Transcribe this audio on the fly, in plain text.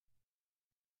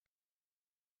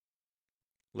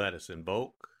Let us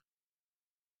invoke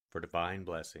for divine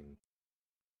blessing.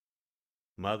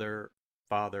 Mother,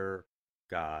 Father,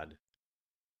 God,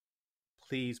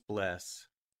 please bless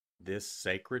this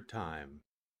sacred time.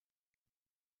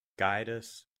 Guide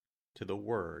us to the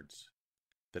words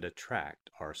that attract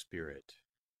our spirit.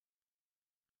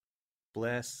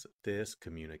 Bless this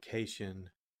communication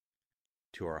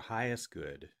to our highest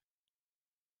good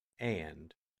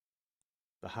and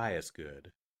the highest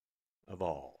good of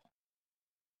all.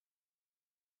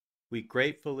 We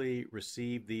gratefully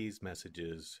receive these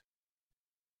messages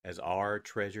as our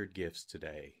treasured gifts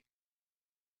today.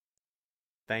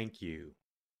 Thank you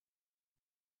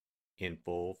in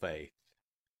full faith.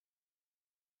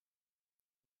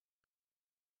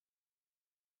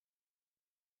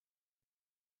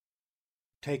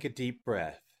 Take a deep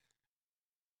breath.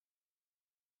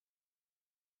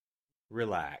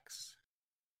 Relax.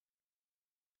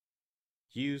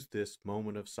 Use this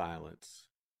moment of silence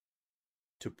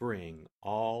to bring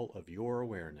all of your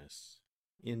awareness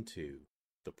into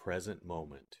the present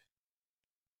moment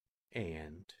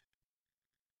and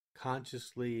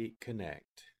consciously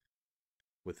connect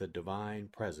with the divine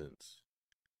presence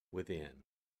within.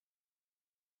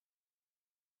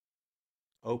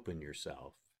 Open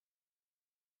yourself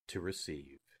to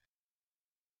receive.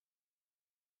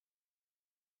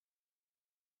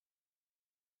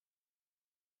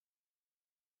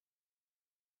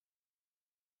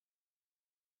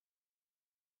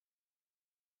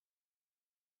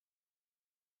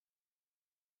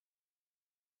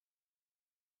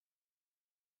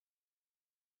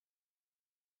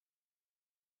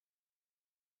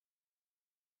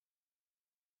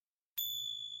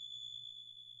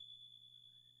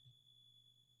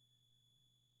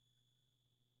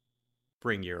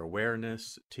 Bring your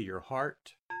awareness to your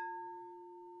heart.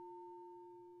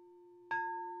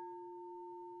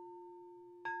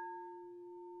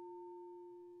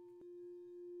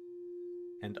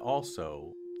 And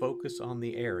also focus on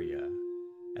the area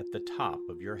at the top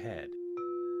of your head.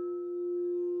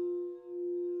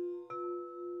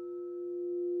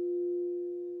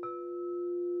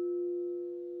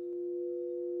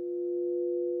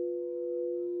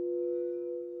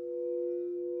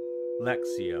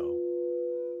 Lectio.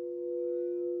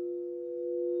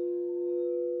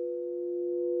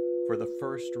 For the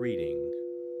first reading,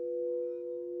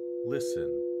 listen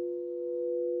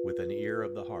with an ear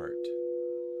of the heart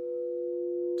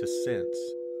to sense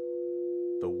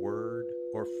the word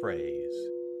or phrase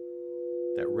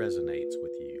that resonates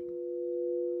with you.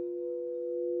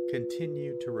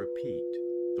 Continue to repeat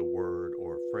the word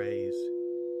or phrase.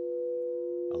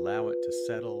 Allow it to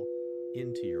settle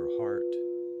into your heart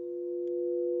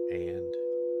and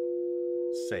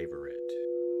savor it.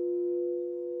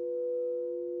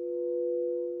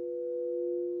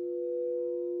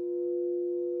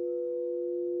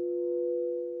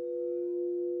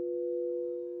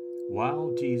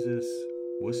 While Jesus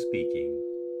was speaking,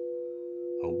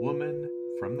 a woman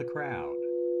from the crowd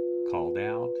called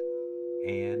out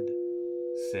and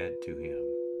said to him,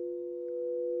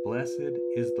 "Blessed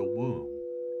is the womb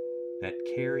that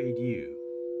carried you,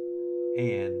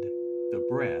 and the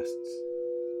breasts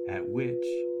at which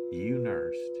you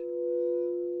nursed."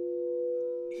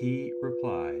 He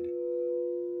replied,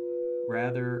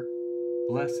 "Rather,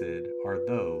 blessed are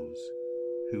those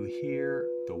who hear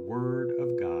the word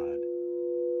of God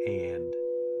and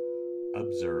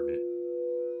observe it."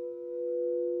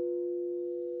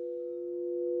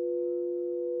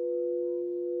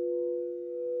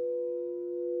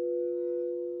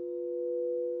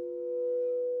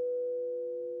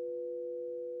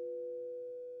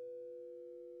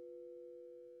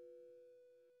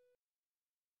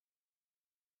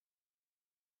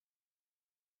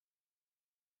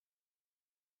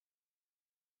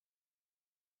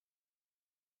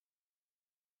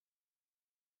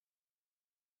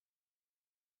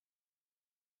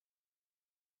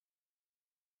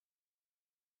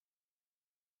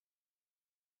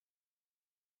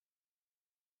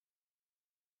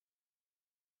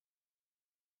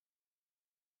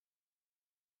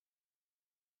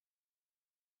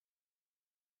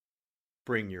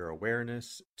 Bring your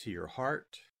awareness to your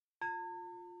heart.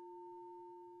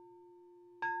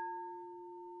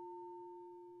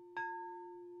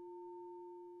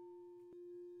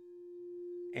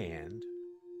 And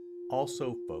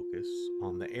also focus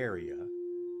on the area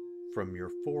from your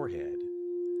forehead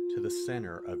to the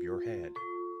center of your head.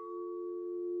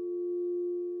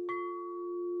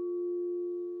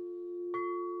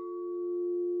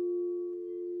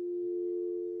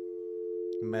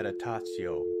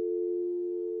 Meditatio.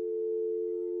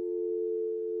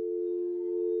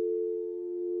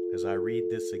 As I read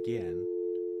this again,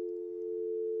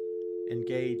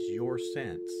 engage your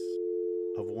sense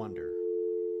of wonder.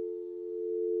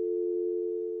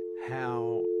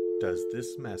 How does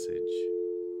this message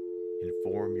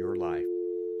inform your life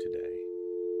today?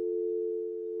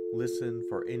 Listen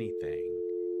for anything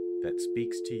that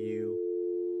speaks to you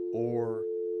or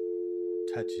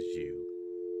touches you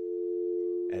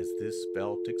as this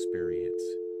felt experience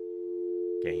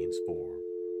gains form.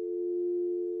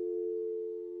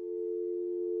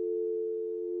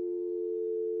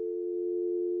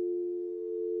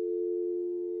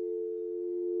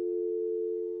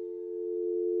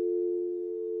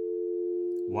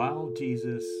 While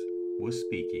Jesus was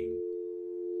speaking,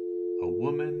 a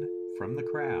woman from the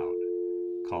crowd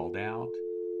called out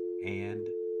and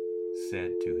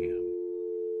said to him,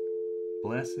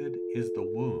 "Blessed is the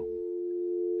womb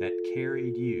that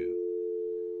carried you,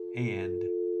 and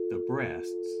the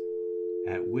breasts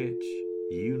at which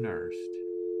you nursed."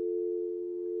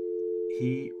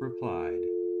 He replied,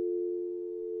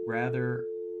 "Rather,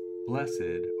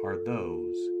 blessed are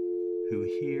those who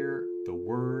hear the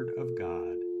word of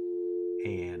God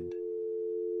and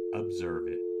observe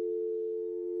it."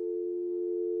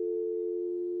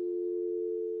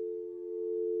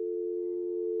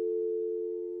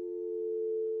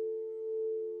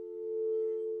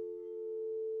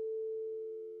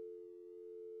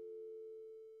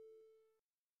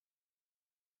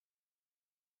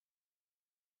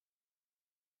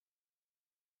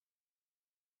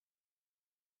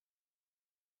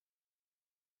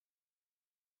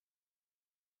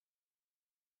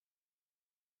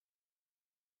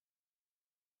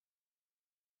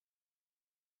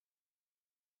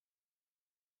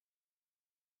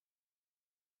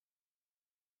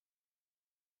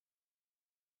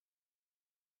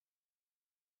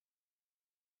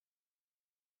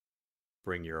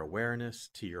 Bring your awareness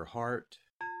to your heart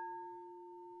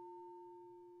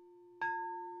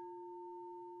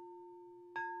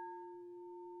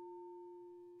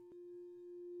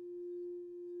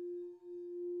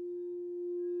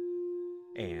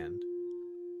and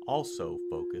also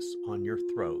focus on your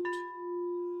throat.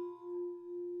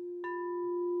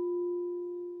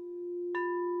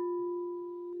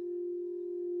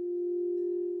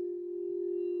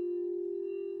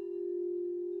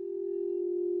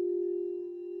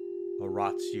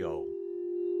 Oratio.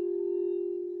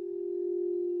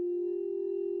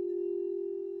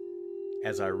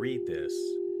 As I read this,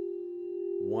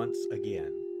 once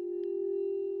again,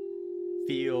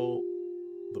 feel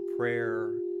the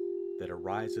prayer that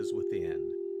arises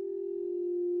within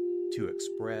to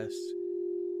express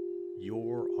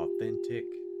your authentic,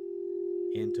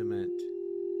 intimate,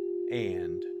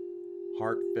 and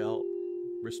heartfelt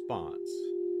response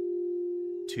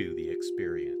to the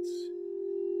experience.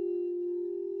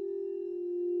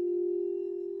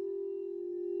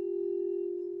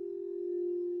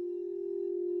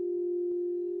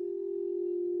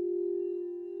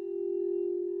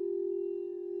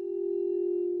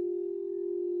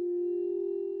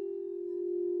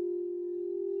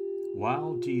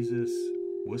 While Jesus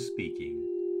was speaking,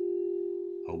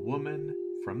 a woman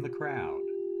from the crowd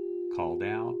called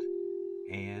out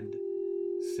and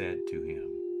said to him,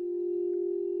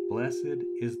 "Blessed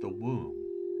is the womb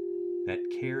that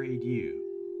carried you,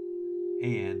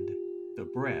 and the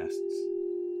breasts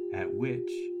at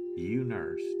which you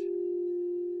nursed."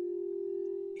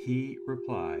 He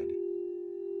replied,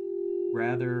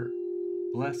 "Rather,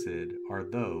 blessed are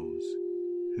those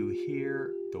who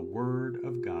hear the word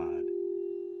of God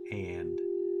and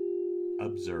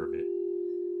observe it."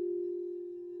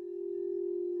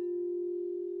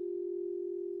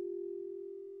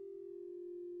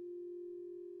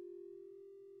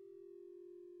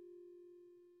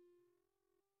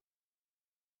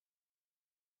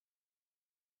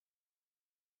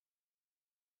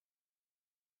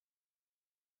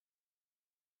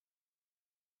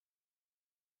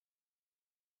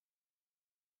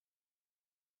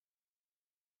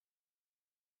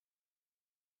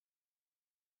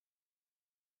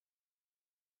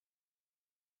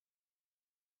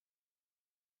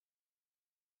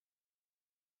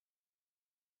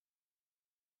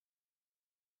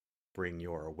 Bring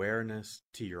your awareness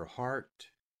to your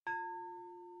heart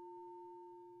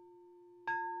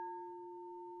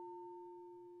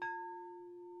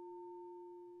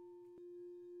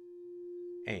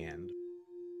and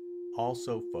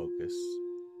also focus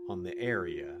on the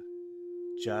area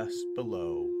just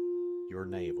below your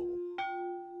navel.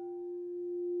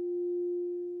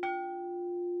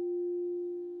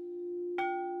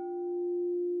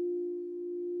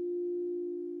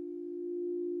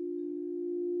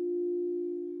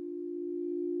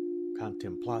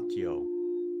 Contemplatio.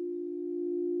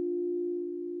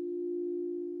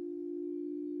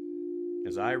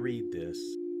 As I read this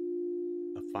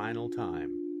a final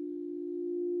time,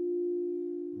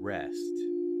 rest.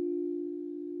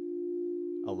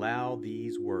 Allow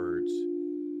these words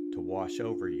to wash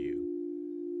over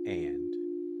you and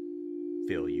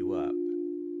fill you up.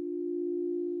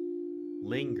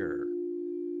 Linger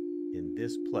in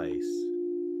this place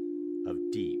of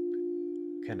deep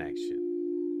connection.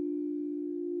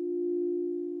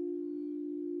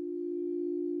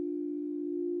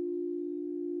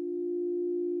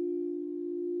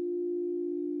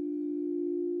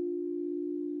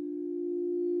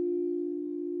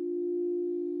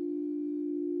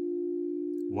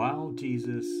 While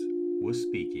Jesus was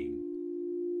speaking,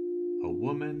 a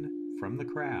woman from the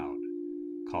crowd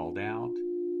called out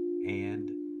and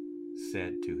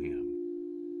said to him,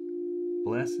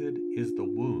 "Blessed is the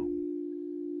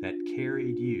womb that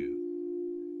carried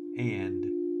you, and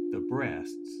the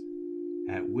breasts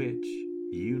at which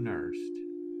you nursed."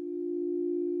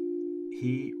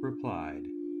 He replied,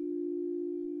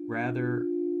 "Rather,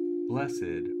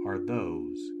 blessed are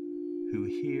those who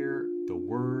hear the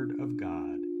word of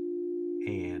God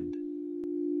and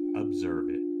observe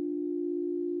it."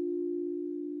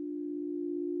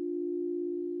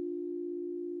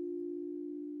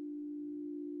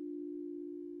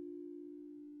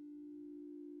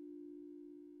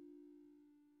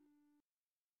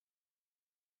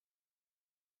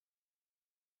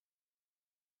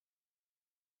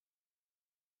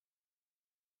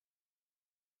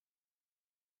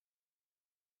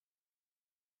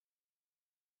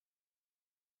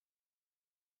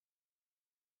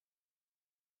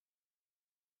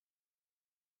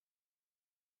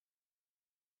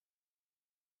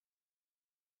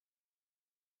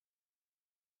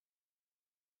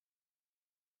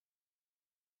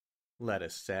 Let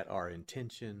us set our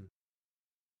intention.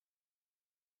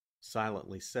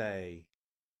 Silently say,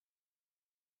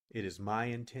 "It is my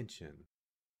intention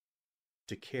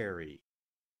to carry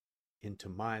into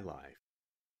my life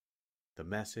the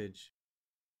message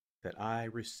that I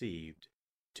received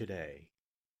today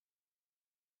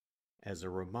as a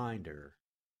reminder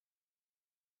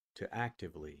to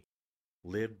actively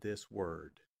live this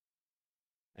word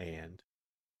and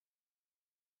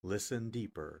listen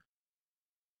deeper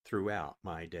throughout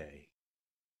my day."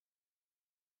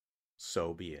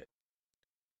 So be it.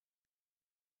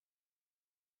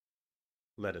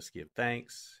 Let us give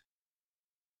thanks.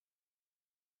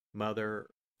 Mother,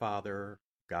 Father,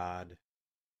 God,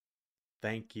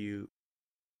 thank you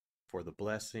for the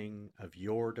blessing of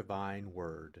your divine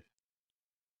word.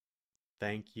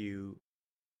 Thank you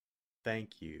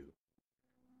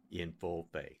in full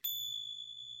faith.